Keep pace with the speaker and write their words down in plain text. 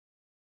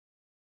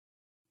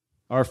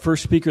Our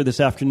first speaker this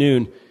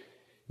afternoon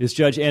is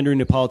Judge Andrew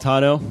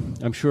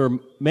Napolitano. I'm sure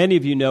many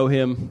of you know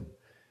him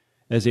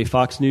as a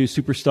Fox News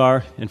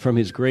superstar and from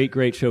his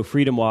great show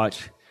Freedom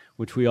Watch,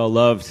 which we all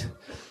loved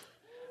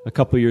a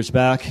couple years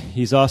back.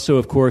 He's also,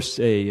 of course,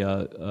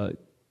 a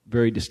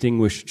very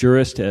distinguished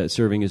jurist,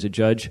 serving as a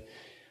judge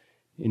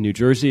in New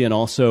Jersey and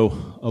also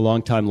a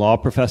longtime law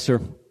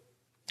professor.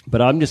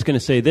 But I'm just going to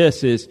say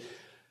this is,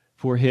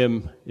 for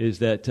him, is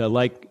that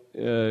like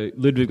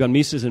Ludwig von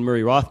Mises and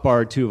Murray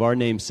Rothbard, two of our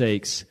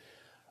namesakes,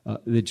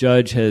 the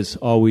judge has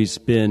always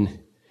been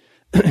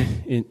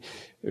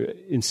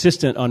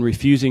insistent on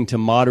refusing to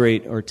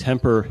moderate or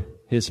temper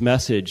his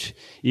message,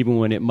 even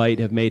when it might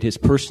have made his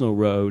personal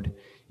road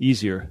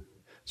easier.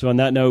 So on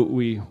that note,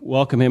 we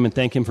welcome him and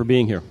thank him for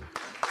being here.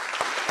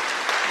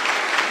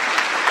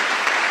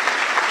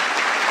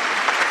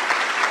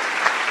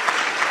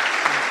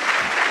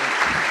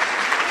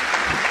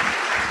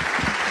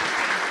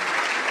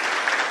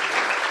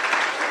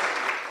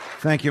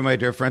 Thank you, my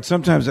dear friend.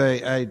 Sometimes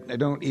I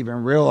don't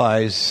even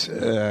realize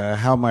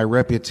how my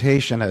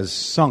reputation has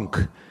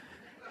sunk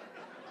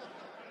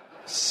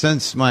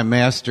since my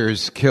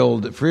masters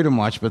killed Freedom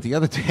Watch. But the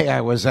other day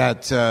I was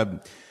at the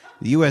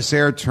U.S.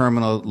 Air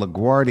Terminal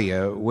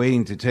LaGuardia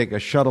waiting to take a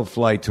shuttle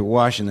flight to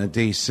Washington,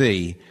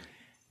 D.C.,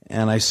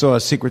 and I saw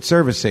a Secret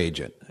Service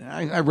agent.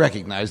 I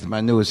recognized him.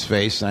 I knew his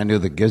face, and I knew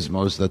the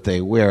gizmos that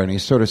they wear, and he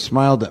sort of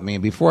smiled at me.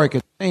 And before I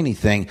could say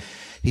anything,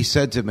 he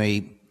said to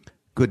me,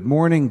 "Good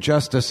morning,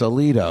 Justice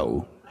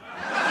Alito."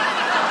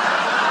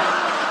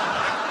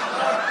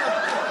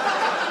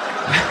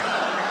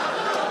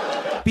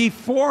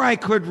 Before I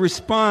could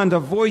respond, a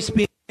voice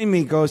behind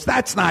me goes,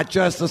 "That's not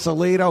Justice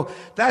Alito.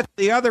 That's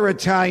the other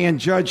Italian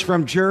judge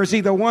from Jersey,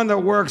 the one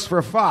that works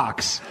for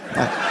Fox."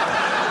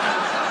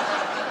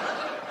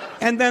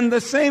 And then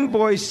the same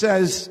voice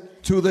says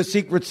to the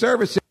Secret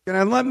Service,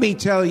 and let me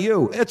tell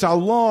you, it's a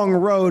long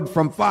road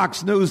from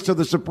Fox News to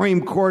the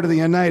Supreme Court of the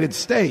United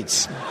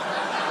States.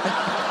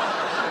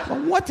 Well,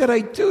 what did I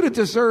do to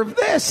deserve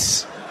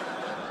this?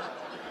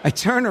 I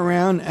turn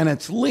around, and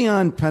it's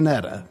Leon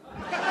Panetta.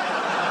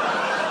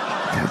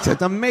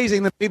 It's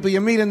amazing the people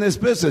you meet in this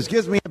business.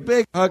 Gives me a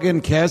big hug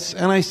and kiss,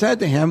 and I said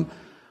to him,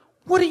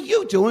 "What are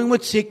you doing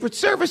with Secret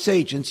Service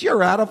agents?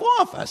 You're out of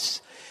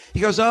office." He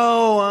goes,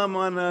 "Oh, I'm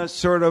on a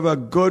sort of a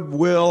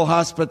goodwill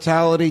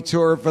hospitality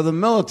tour for the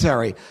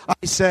military."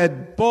 I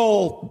said,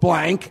 "Bull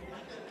blank.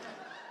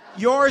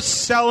 You're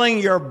selling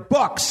your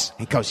books."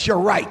 He goes, "You're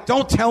right.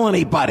 Don't tell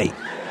anybody."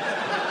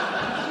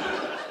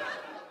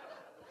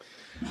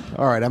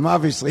 All right, I'm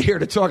obviously here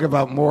to talk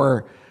about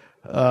more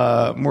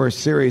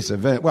serious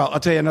event. Well, I'll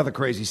tell you another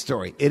crazy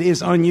story. It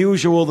is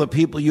unusual the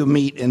people you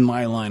meet in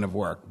my line of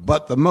work,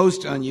 but the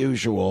most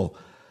unusual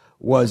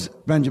was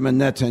Benjamin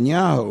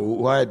Netanyahu,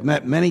 who I had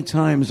met many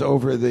times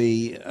over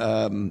the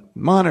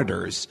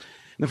monitors.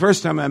 The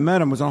first time I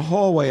met him was in a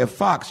hallway of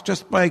Fox,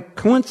 just by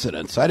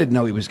coincidence. I didn't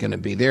know he was going to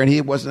be there, and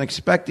he wasn't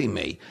expecting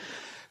me.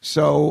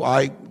 So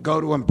I go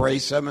to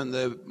embrace him, and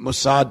the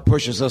Mossad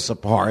pushes us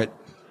apart.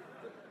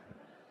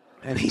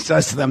 And he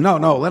says to them, no,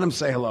 let him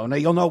say hello. Now,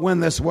 you'll know when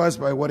this was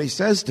by what he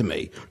says to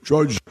me.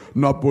 "Judge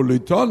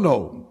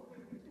Napolitano,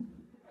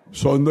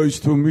 so nice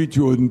to meet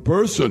you in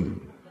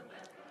person.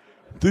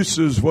 This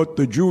is what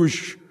the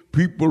Jewish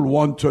people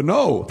want to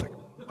know."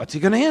 What's he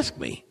going to ask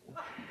me?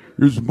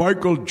 "Is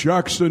Michael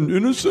Jackson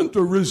innocent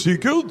or is he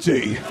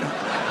guilty?"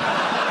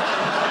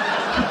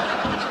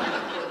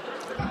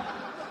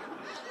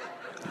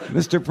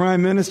 "Mr.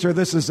 Prime Minister,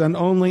 this is an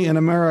only in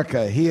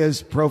America. He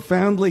is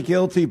profoundly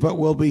guilty, but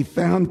will be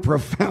found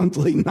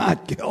profoundly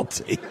not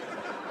guilty."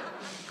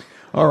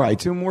 All right,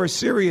 two more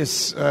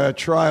serious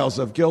trials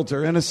of guilt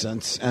or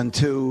innocence, and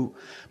to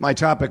my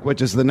topic,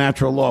 which is the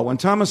natural law. When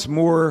Thomas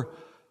More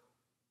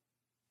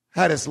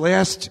had his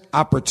last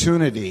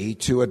opportunity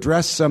to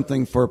address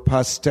something for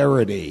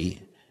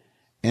posterity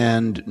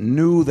and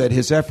knew that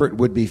his effort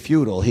would be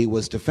futile, he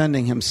was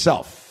defending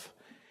himself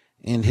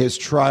in his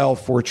trial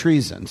for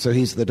treason. So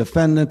he's the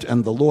defendant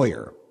and the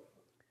lawyer.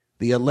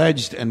 The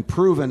alleged and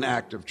proven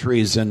act of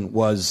treason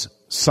was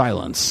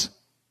silence.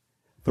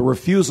 The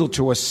refusal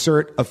to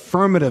assert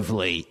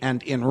affirmatively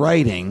and in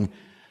writing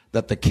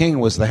that the king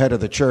was the head of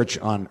the church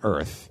on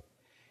earth.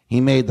 He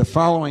made the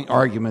following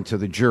argument to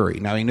the jury.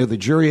 Now, he knew the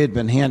jury had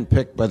been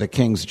handpicked by the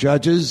king's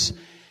judges,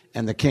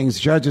 and the king's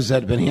judges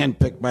had been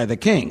handpicked by the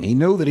king. He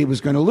knew that he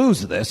was going to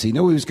lose this. He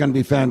knew he was going to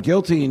be found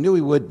guilty. He knew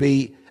he would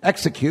be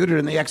executed,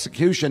 and the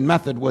execution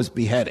method was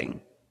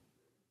beheading.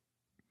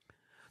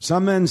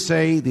 Some men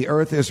say the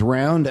earth is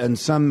round, and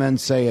some men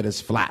say it is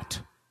flat.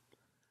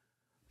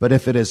 But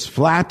if it is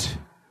flat,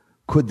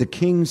 could the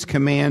king's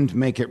command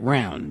make it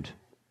round?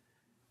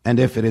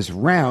 And if it is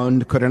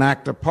round, could an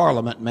act of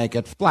parliament make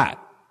it flat?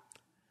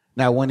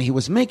 Now, when he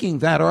was making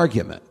that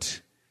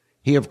argument,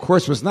 he, of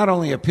course, was not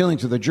only appealing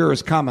to the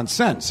jurors' common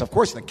sense. Of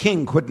course, the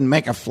king couldn't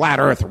make a flat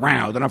earth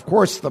round, and of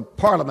course, the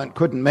parliament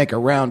couldn't make a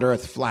round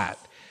earth flat.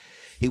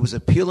 He was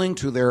appealing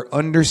to their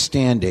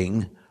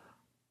understanding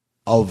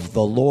of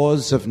the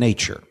laws of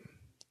nature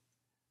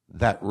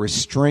that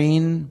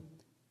restrain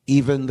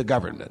even the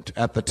government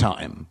at the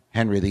time.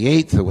 Henry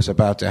VIII, who was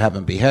about to have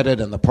him beheaded,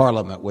 and the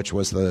Parliament, which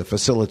was the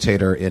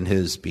facilitator in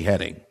his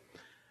beheading.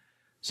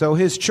 So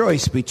his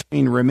choice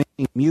between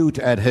remaining mute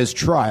at his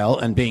trial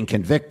and being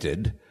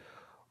convicted,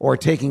 or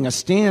taking a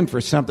stand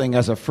for something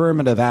as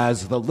affirmative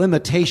as the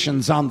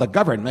limitations on the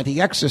government, he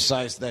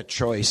exercised that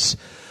choice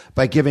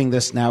by giving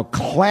this now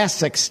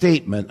classic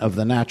statement of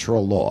the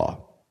natural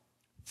law.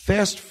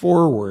 Fast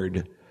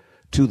forward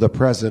to the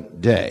present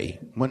day.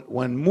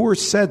 When Moore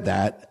said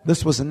that,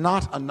 this was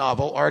not a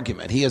novel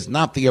argument. He is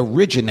not the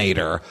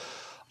originator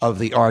of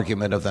the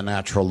argument of the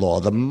natural law.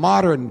 The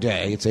modern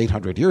day, it's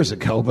 800 years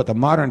ago, but the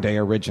modern day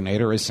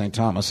originator is St.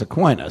 Thomas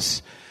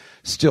Aquinas,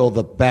 still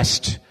the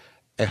best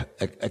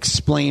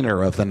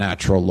explainer of the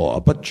natural law.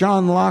 But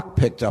John Locke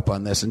picked up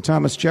on this, and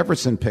Thomas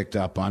Jefferson picked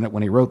up on it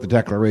when he wrote the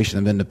Declaration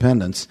of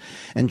Independence,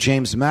 and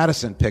James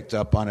Madison picked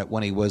up on it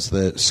when he was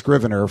the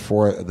scrivener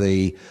for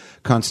the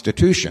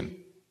Constitution.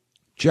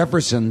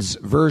 Jefferson's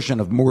version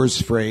of Moore's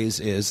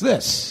phrase is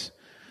this: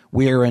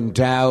 we are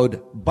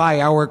endowed by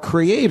our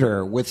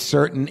Creator with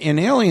certain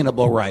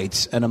inalienable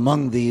rights, and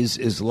among these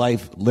is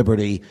life,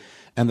 liberty,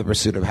 and the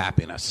pursuit of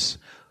happiness.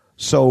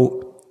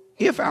 So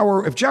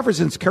if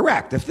Jefferson's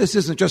correct, if this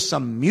isn't just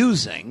some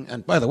musing,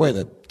 and by the way,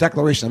 the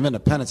Declaration of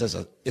Independence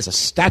is a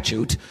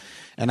statute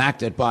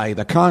enacted by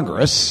the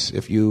Congress.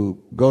 If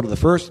you go to the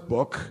first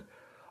book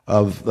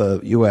of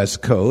the U.S.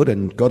 Code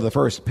and go to the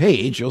first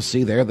page, you'll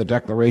see there the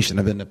Declaration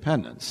of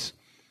Independence.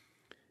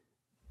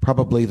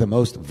 Probably the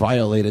most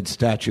violated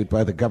statute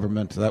by the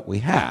government that we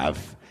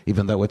have,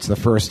 even though it's the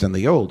first and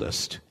the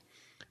oldest.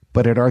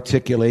 But it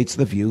articulates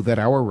the view that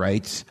our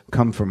rights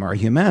come from our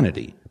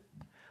humanity.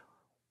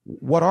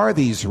 What are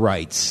these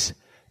rights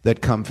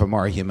that come from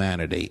our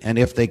humanity? And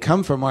if they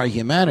come from our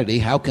humanity,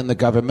 how can the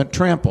government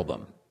trample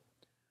them?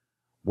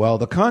 Well,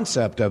 the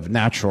concept of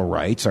natural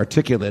rights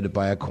articulated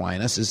by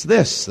Aquinas is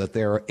this, that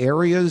there are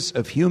areas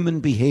of human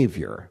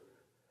behavior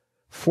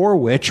for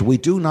which we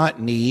do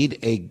not need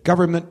a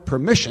government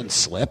permission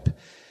slip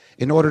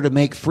in order to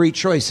make free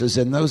choices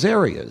in those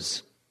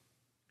areas.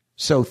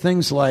 So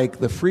things like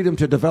the freedom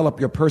to develop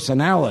your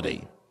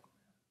personality.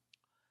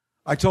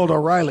 I told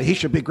O'Reilly he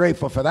should be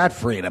grateful for that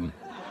freedom.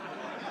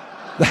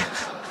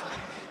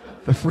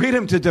 The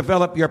freedom to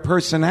develop your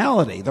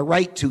personality, the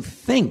right to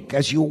think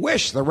as you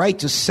wish, the right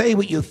to say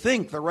what you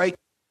think, the right to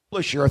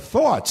publish your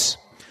thoughts,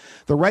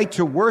 the right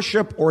to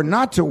worship or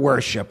not to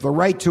worship, the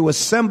right to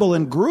assemble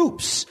in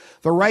groups,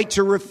 the right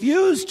to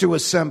refuse to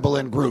assemble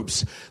in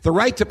groups, the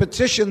right to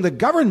petition the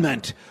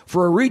government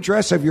for a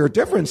redress of your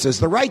differences,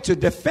 the right to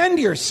defend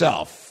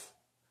yourself.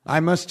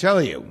 I must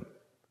tell you,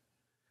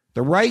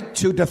 the right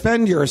to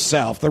defend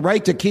yourself, the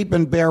right to keep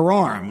and bear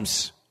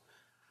arms,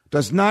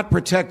 does not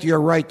protect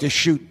your right to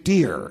shoot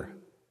deer.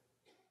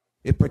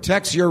 It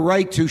protects your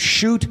right to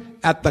shoot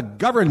at the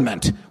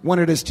government when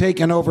it is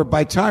taken over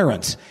by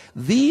tyrants.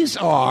 These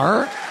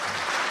are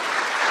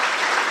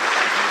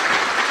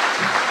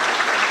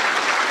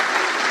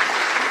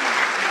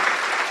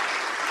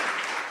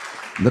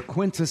the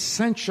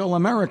quintessential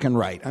American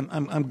right.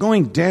 I'm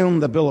going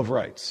down the Bill of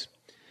Rights.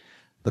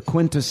 The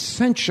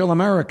quintessential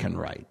American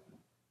right.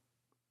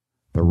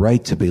 The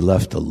right to be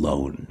left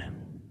alone.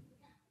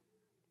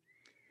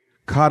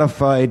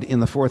 Codified in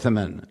the Fourth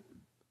Amendment.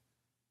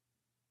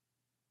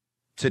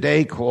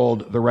 Today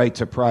called the right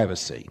to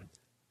privacy.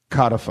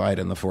 Codified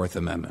in the Fourth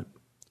Amendment.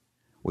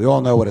 We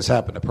all know what has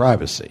happened to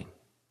privacy.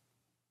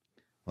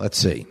 Let's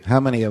see. How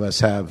many of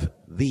us have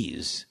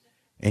these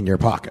in your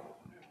pocket?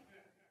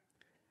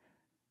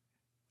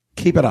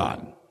 Keep it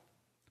on.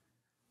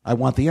 I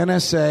want the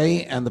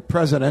NSA and the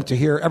president to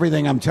hear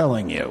everything I'm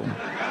telling you.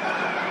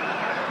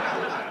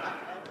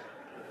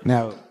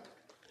 Now,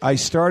 I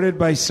started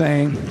by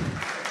saying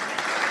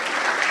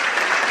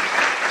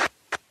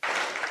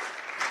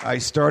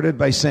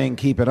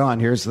keep it on.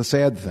 Here's the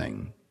sad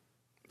thing.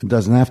 It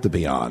doesn't have to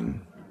be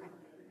on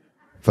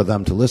for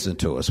them to listen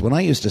to us. When I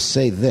used to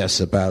say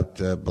this about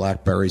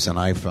BlackBerries and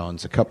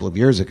iPhones a couple of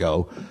years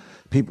ago,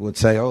 people would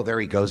say, oh, there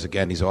he goes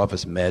again. He's off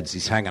his meds.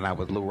 He's hanging out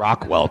with Lou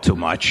Rockwell too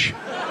much.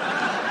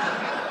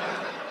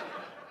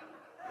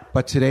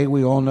 But today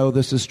we all know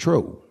this is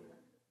true.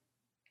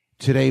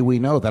 Today we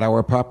know that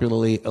our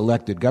popularly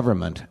elected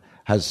government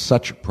has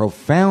such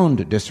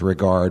profound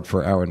disregard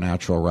for our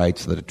natural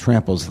rights that it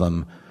tramples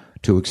them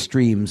to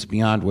extremes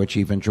beyond which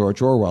even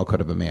George Orwell could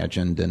have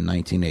imagined in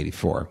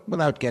 1984.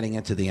 Without getting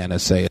into the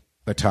NSA,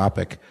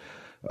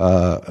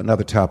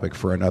 another topic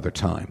for another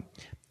time.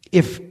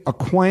 If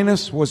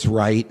Aquinas was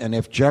right and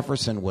if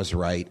Jefferson was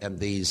right, and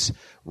these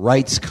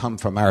rights come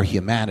from our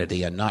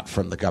humanity and not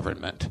from the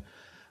government,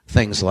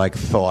 things like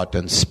thought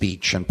and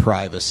speech and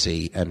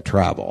privacy and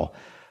travel,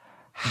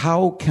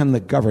 how can the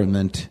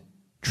government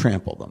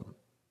trample them?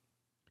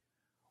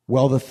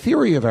 Well, the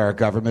theory of our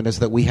government is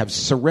that we have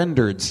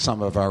surrendered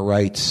some of our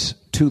rights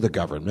to the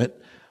government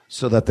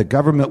so that the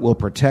government will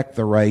protect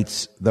the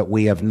rights that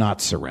we have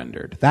not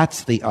surrendered.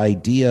 That's the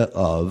idea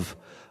of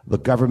the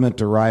government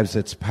derives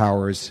its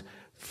powers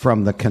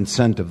from the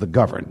consent of the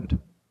governed.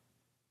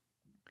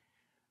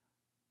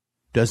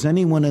 Does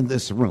anyone in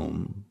this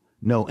room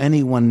know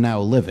anyone now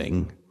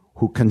living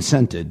who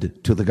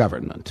consented to the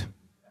government?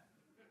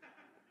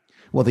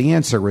 Well, the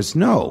answer is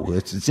no.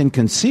 It's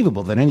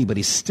inconceivable that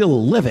anybody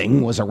still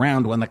living was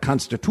around when the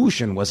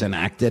Constitution was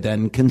enacted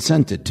and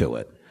consented to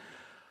it.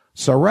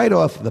 So right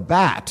off the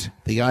bat,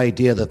 the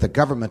idea that the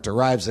government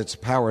derives its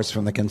powers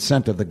from the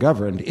consent of the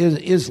governed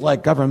is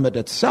like government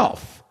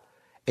itself,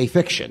 a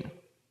fiction.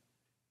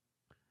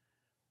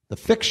 The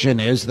fiction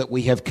is that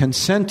we have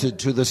consented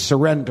to the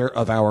surrender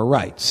of our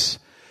rights.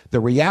 The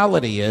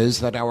reality is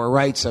that our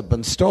rights have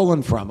been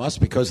stolen from us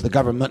because the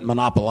government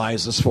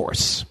monopolizes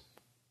force.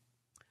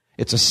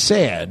 It's a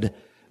sad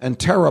and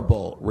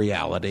terrible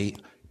reality,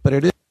 but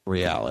it is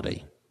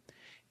reality.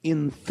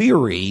 In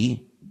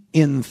theory,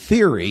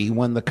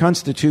 when the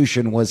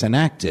Constitution was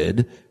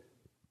enacted,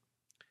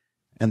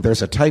 and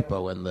there's a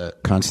typo in the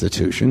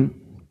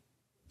Constitution,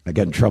 I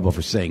get in trouble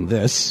for saying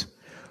this,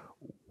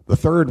 the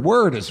third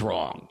word is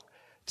wrong.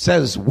 It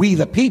says, we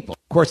the people.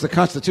 Of course, the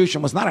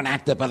Constitution was not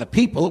enacted by the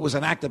people, it was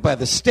enacted by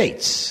the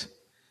states.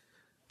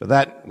 But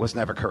that was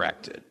never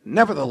corrected.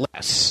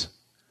 Nevertheless,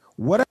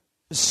 whatever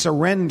was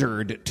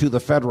surrendered to the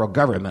federal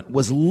government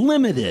was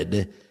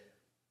limited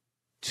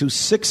to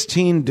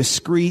 16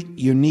 discrete,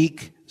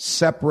 unique,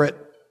 separate,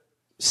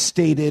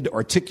 stated,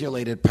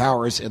 articulated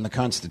powers in the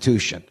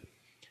Constitution.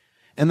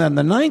 And then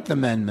the Ninth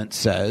Amendment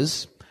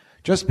says,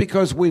 just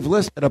because we've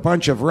listed a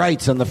bunch of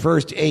rights in the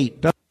first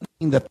 8 doesn't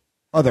mean that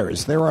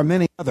others. There are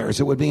many others.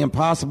 It would be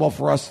impossible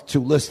for us to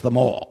list them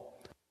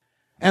all.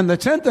 And the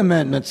 10th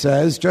Amendment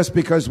says, just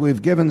because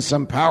we've given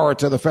some power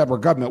to the federal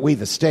government, we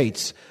the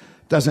states,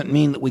 doesn't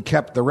mean that we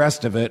kept the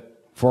rest of it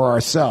for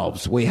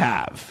ourselves. We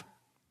have.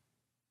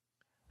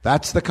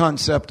 That's the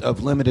concept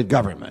of limited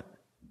government.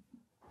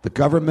 The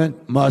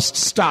government must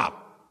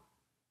stop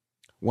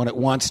when it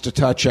wants to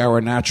touch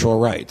our natural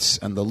rights.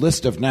 And the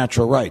list of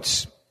natural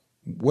rights,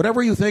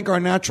 whatever you think our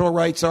natural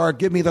rights are,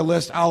 give me the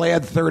list. I'll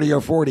add 30 or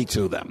 40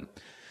 to them.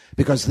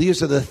 Because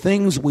these are the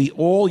things we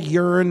all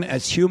yearn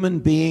as human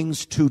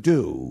beings to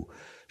do,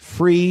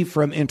 free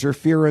from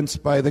interference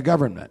by the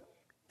government.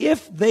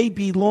 If they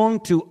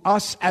belong to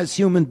us as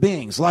human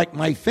beings, like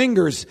my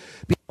fingers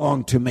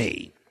belong to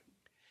me,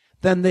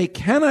 then they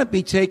cannot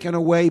be taken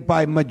away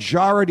by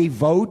majority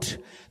vote.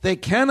 They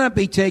cannot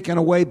be taken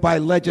away by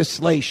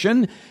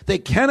legislation. They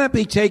cannot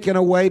be taken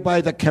away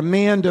by the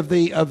command of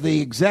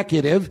the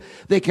executive.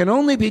 They can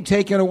only be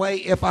taken away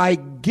if I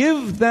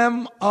give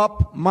them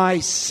up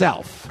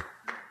myself.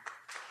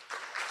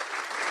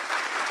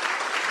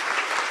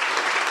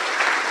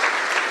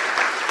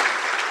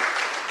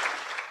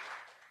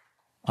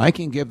 I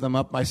can give them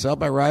up myself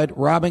by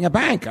robbing a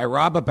bank. I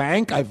rob a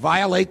bank. I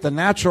violate the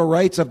natural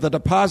rights of the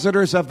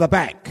depositors of the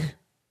bank.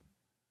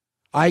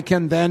 I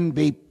can then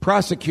be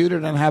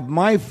prosecuted and have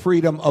my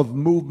freedom of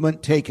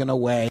movement taken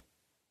away.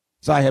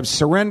 So I have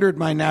surrendered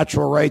my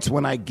natural rights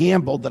when I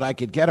gambled that I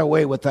could get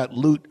away with that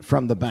loot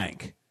from the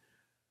bank.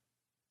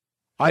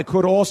 I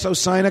could also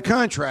sign a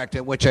contract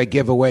in which I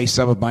give away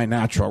some of my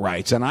natural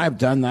rights, and I've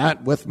done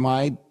that with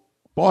my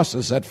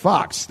bosses at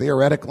Fox.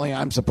 Theoretically,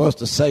 I'm supposed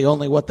to say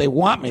only what they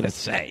want me to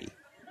say.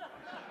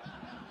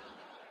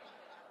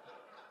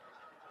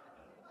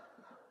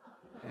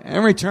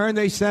 In return,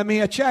 they send me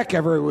a check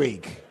every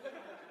week.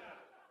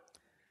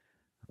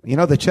 You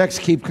know, the checks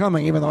keep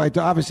coming, even though I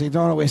obviously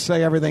don't always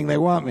say everything they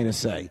want me to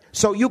say.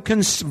 So you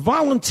can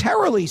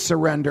voluntarily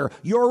surrender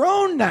your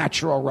own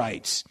natural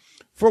rights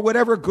for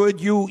whatever good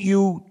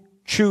you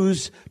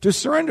choose to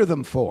surrender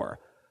them for.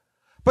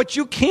 But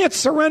you can't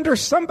surrender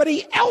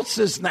somebody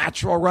else's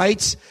natural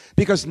rights,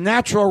 because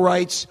natural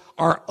rights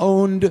are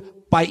owned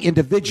by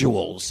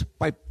individuals,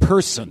 by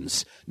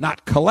persons,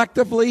 not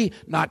collectively,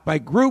 not by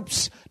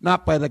groups,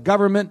 not by the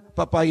government,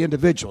 but by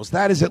individuals.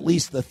 That is at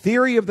least the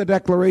theory of the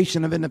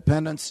Declaration of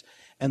Independence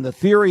and the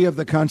theory of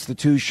the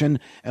Constitution,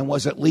 and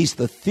was at least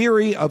the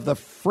theory of the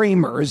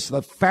framers,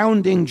 the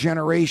founding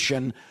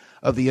generation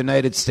of the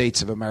United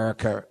States of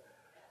America.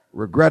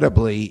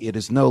 Regrettably, it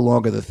is no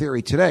longer the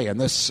theory today. And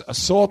this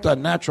assault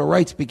on natural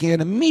rights began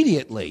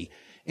immediately.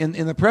 In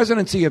the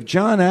presidency of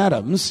John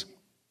Adams,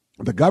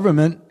 the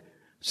government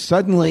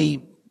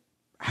suddenly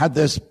had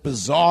this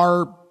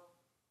bizarre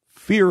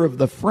fear of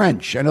the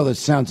French. I know this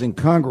sounds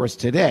incongruous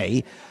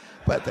today,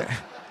 but the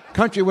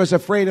country was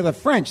afraid of the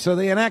French. So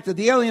they enacted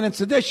the Alien and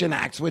Sedition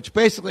Acts, which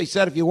basically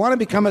said, if you want to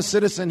become a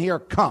citizen here,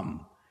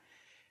 come.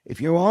 If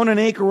you own an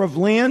acre of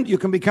land, you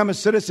can become a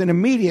citizen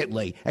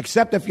immediately,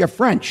 except if you're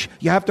French.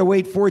 You have to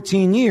wait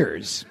 14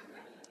 years.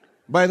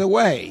 By the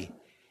way,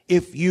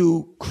 if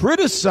you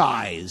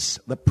criticize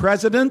the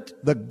president,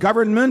 the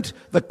government,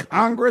 the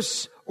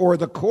Congress, or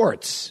the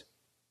courts,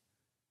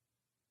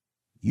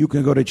 you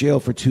can go to jail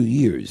for 2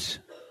 years.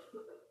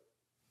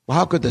 Well,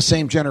 how could the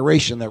same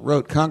generation that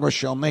wrote Congress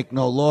shall make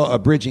no law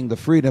abridging the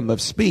freedom of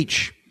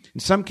speech, in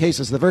some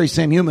cases the very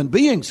same human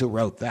beings who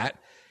wrote that,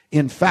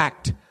 in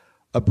fact,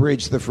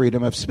 abridge the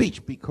freedom of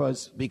speech?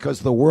 Because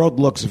the world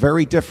looks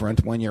very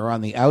different when you're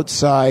on the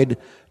outside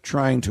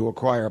trying to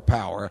acquire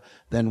power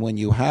than when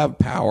you have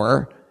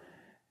power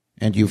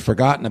and you've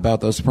forgotten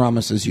about those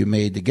promises you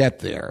made to get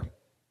there.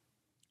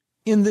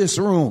 in this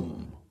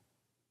room,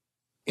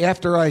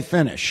 after I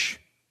finish,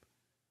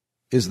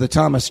 is the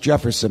Thomas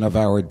Jefferson of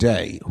our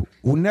day,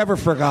 who never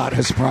forgot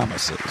his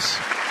promises.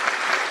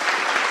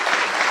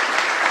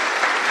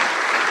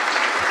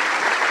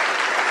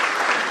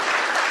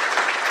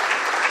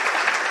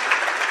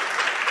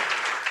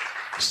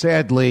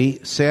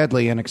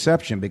 Sadly, an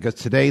exception, because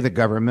today the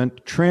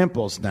government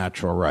tramples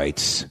natural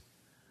rights.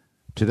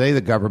 Today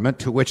the government,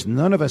 to which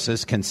none of us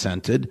has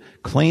consented,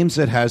 claims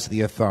it has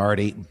the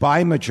authority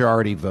by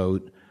majority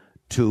vote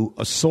to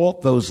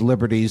assault those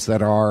liberties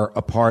that are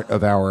a part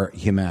of our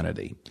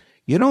humanity.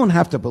 You don't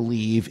have to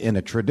believe in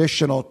a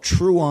traditional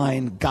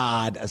true-line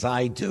God, as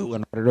I do,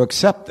 in order to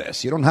accept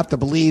this. You don't have to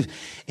believe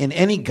in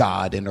any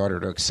God in order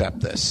to accept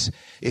this.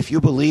 If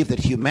you believe that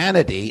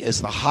humanity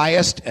is the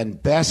highest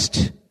and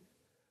best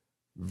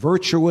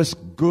virtuous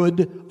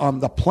good on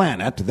the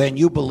planet, then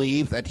you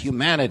believe that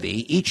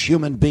humanity, each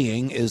human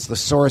being, is the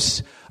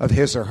source of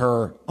his or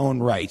her own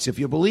rights. If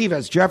you believe,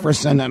 as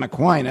Jefferson and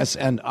Aquinas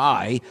and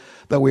I,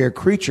 that we are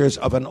creatures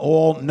of an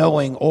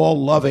all-knowing,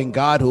 all-loving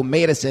God who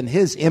made us in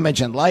his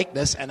image and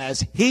likeness, and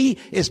as he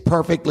is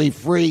perfectly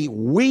free,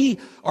 we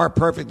are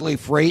perfectly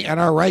free, and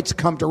our rights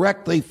come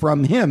directly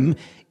from him,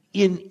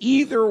 in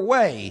either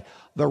way,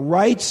 the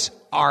rights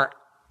are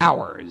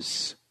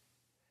ours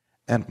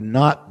and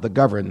not the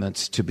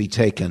government's to be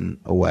taken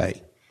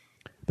away.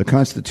 The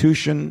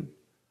Constitution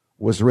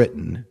was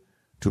written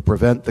to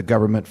prevent the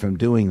government from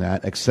doing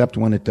that, except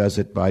when it does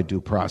it by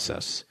due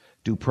process.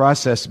 Due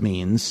process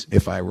means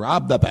if I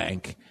rob the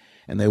bank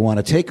and they want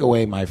to take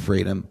away my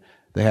freedom,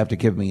 they have to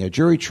give me a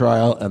jury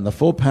trial and the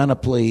full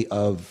panoply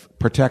of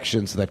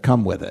protections that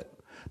come with it.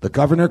 The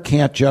governor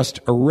can't just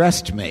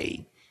arrest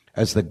me,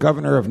 as the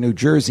governor of New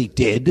Jersey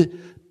did,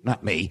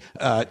 not me,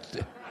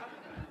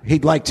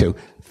 he'd like to,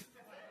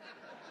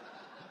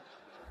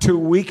 2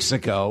 weeks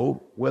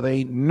ago, with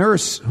a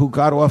nurse who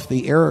got off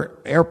the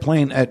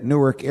airplane at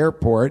Newark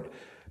Airport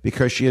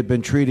because she had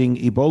been treating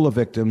Ebola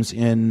victims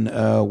in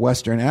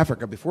Western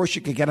Africa. Before she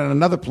could get on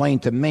another plane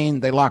to Maine,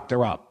 they locked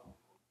her up.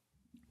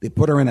 They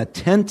put her in a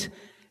tent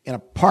in a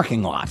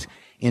parking lot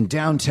in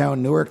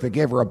downtown Newark. They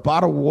gave her a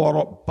bottle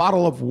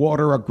of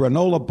water, a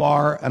granola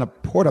bar, and a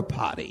porta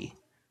potty.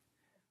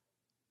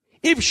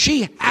 If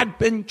she had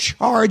been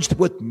charged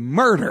with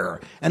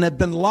murder and had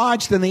been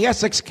lodged in the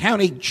Essex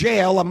County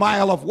Jail a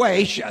mile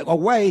away,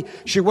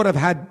 she would have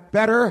had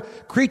better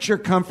creature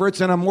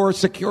comforts and a more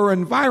secure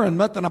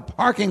environment than a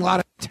parking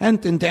lot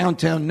tent in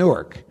downtown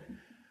Newark.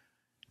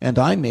 And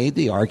I made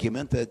the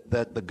argument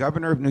that the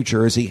governor of New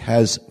Jersey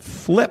has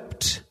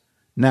flipped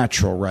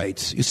natural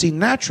rights. You see,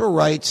 natural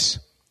rights,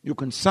 you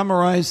can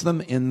summarize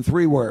them in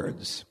 3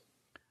 words.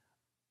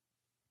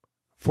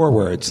 4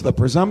 words. The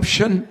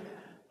presumption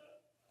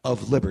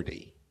of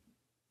liberty.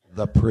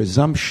 The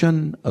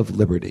presumption of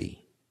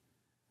liberty.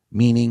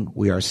 Meaning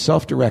we are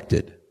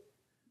self-directed.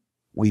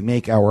 We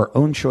make our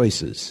own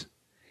choices.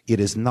 It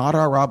is not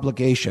our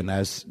obligation,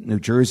 as New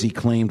Jersey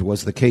claimed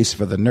was the case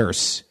for the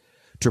nurse,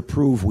 to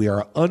prove we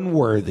are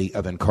unworthy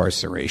of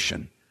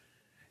incarceration.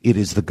 It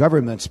is the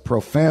government's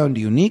profound,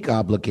 unique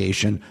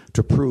obligation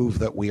to prove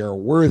that we are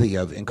worthy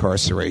of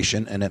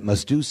incarceration, and it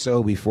must do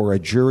so before a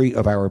jury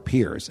of our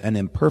peers. An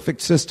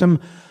imperfect system,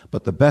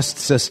 but the best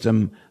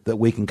system that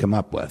we can come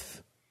up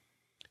with.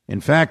 In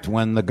fact,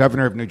 when the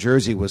governor of New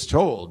Jersey was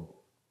told,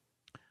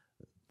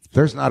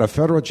 there's not a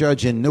federal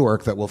judge in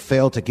Newark that will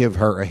fail to give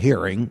her a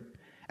hearing,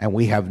 and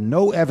we have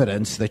no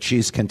evidence that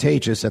she's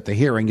contagious at the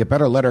hearing, you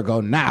better let her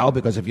go now,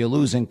 because if you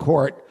lose in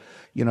court,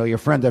 you know, your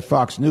friend at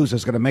Fox News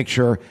is going to make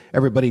sure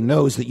everybody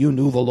knows that you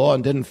knew the law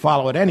and didn't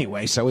follow it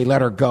anyway. So he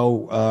let her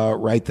go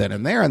right then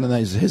and there. And then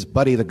his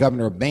buddy, the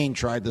governor of Maine,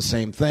 tried the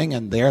same thing.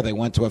 And there they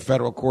went to a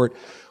federal court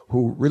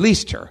who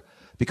released her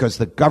because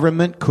the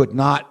government could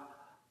not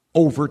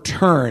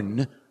overturn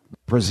the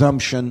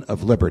presumption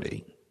of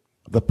liberty.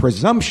 The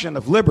presumption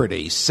of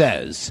liberty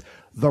says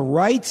the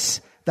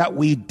rights that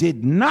we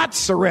did not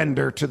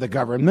surrender to the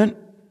government,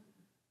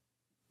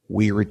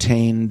 we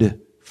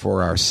retained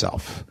for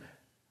ourselves.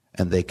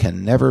 And they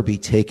can never be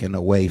taken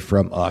away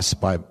from us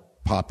by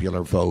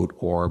popular vote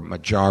or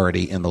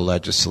majority in the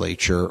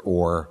legislature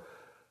or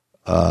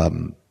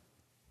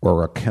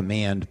a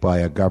command by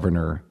a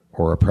governor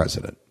or a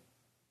president.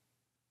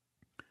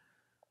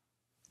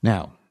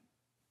 Now,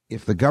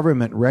 if the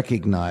government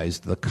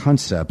recognized the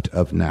concept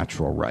of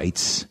natural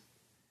rights,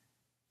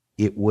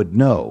 it would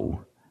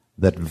know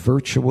that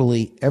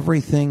virtually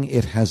everything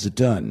it has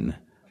done,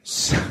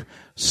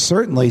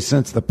 certainly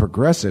since the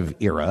progressive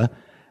era,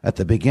 at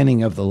the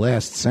beginning of the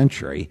last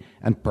century,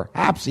 and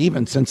perhaps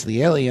even since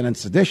the Alien and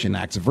Sedition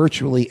Acts,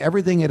 virtually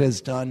everything it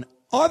has done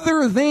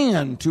other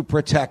than to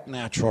protect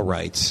natural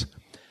rights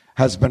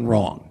has been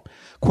wrong.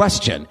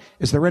 Question,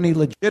 is there any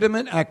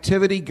legitimate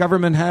activity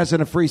government has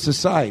in a free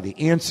society?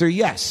 Answer,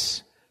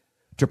 yes.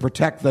 to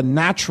protect the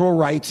natural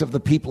rights of the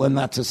people in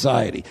that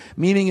society.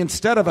 Meaning,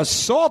 instead of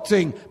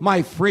assaulting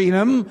my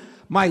freedom,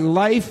 my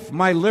life,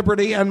 my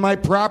liberty, and my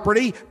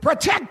property,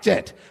 protect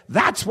it.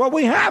 That's what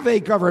we have a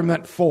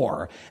government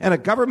for. And a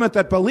government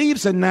that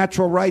believes in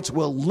natural rights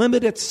will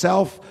limit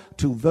itself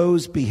to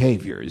those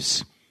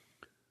behaviors.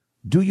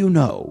 Do you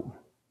know,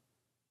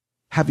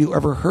 have you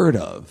ever heard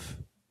of,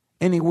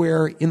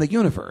 anywhere in the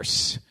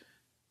universe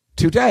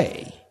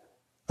today,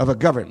 of a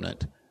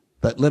government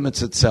that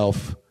limits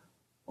itself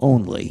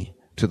only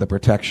to the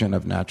protection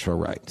of natural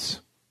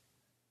rights?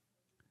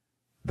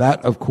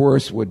 That, of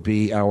course, would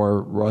be our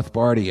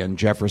Rothbardian,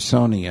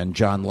 Jeffersonian,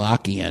 John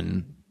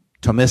Lockean,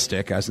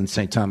 Thomistic, as in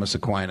St. Thomas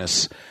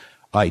Aquinas,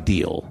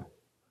 ideal.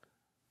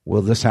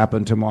 Will this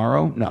happen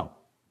tomorrow? No.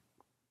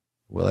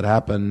 Will it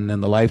happen in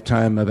the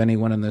lifetime of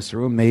anyone in this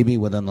room? Maybe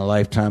within the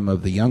lifetime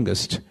of the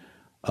youngest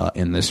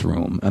in this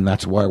room. And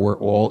that's why we're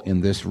all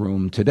in this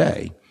room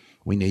today.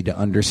 We need to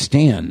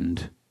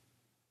understand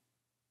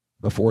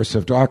the force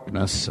of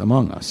darkness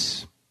among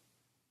us.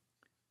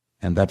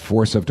 And that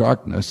force of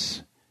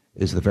darkness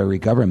is the very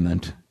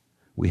government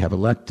we have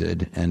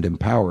elected and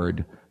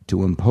empowered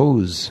to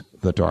impose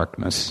the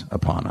darkness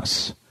upon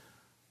us.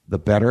 The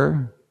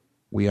better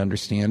we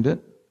understand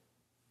it,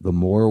 the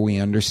more we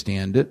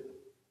understand it,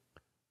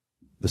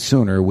 the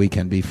sooner we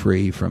can be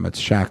free from its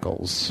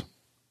shackles.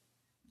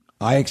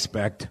 I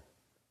expect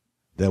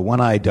that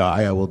when I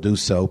die, I will do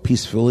so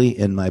peacefully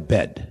in my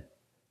bed,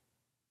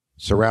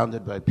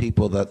 surrounded by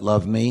people that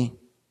love me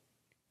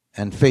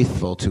and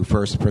faithful to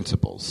first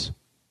principles.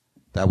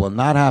 That will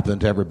not happen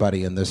to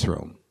everybody in this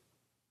room.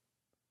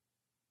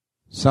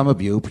 Some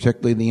of you,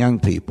 particularly the young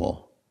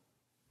people,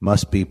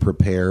 must be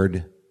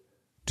prepared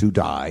to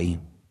die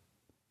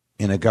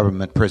in a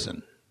government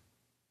prison.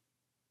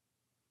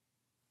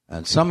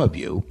 And some of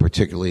you,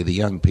 particularly the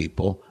young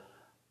people,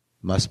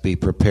 must be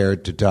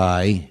prepared to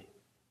die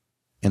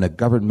in a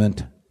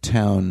government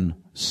town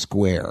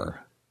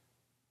square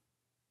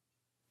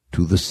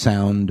to the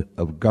sound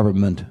of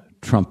government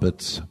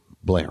trumpets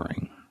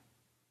blaring.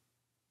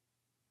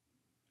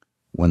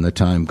 When the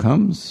time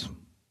comes,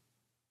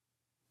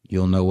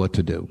 you'll know what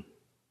to do.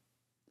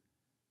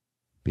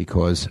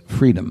 Because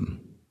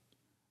freedom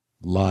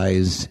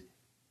lies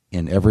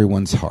in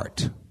everyone's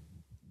heart.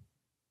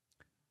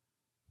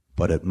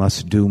 But it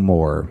must do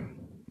more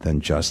than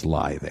just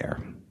lie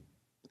there.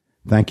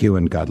 Thank you,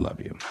 and God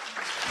love you.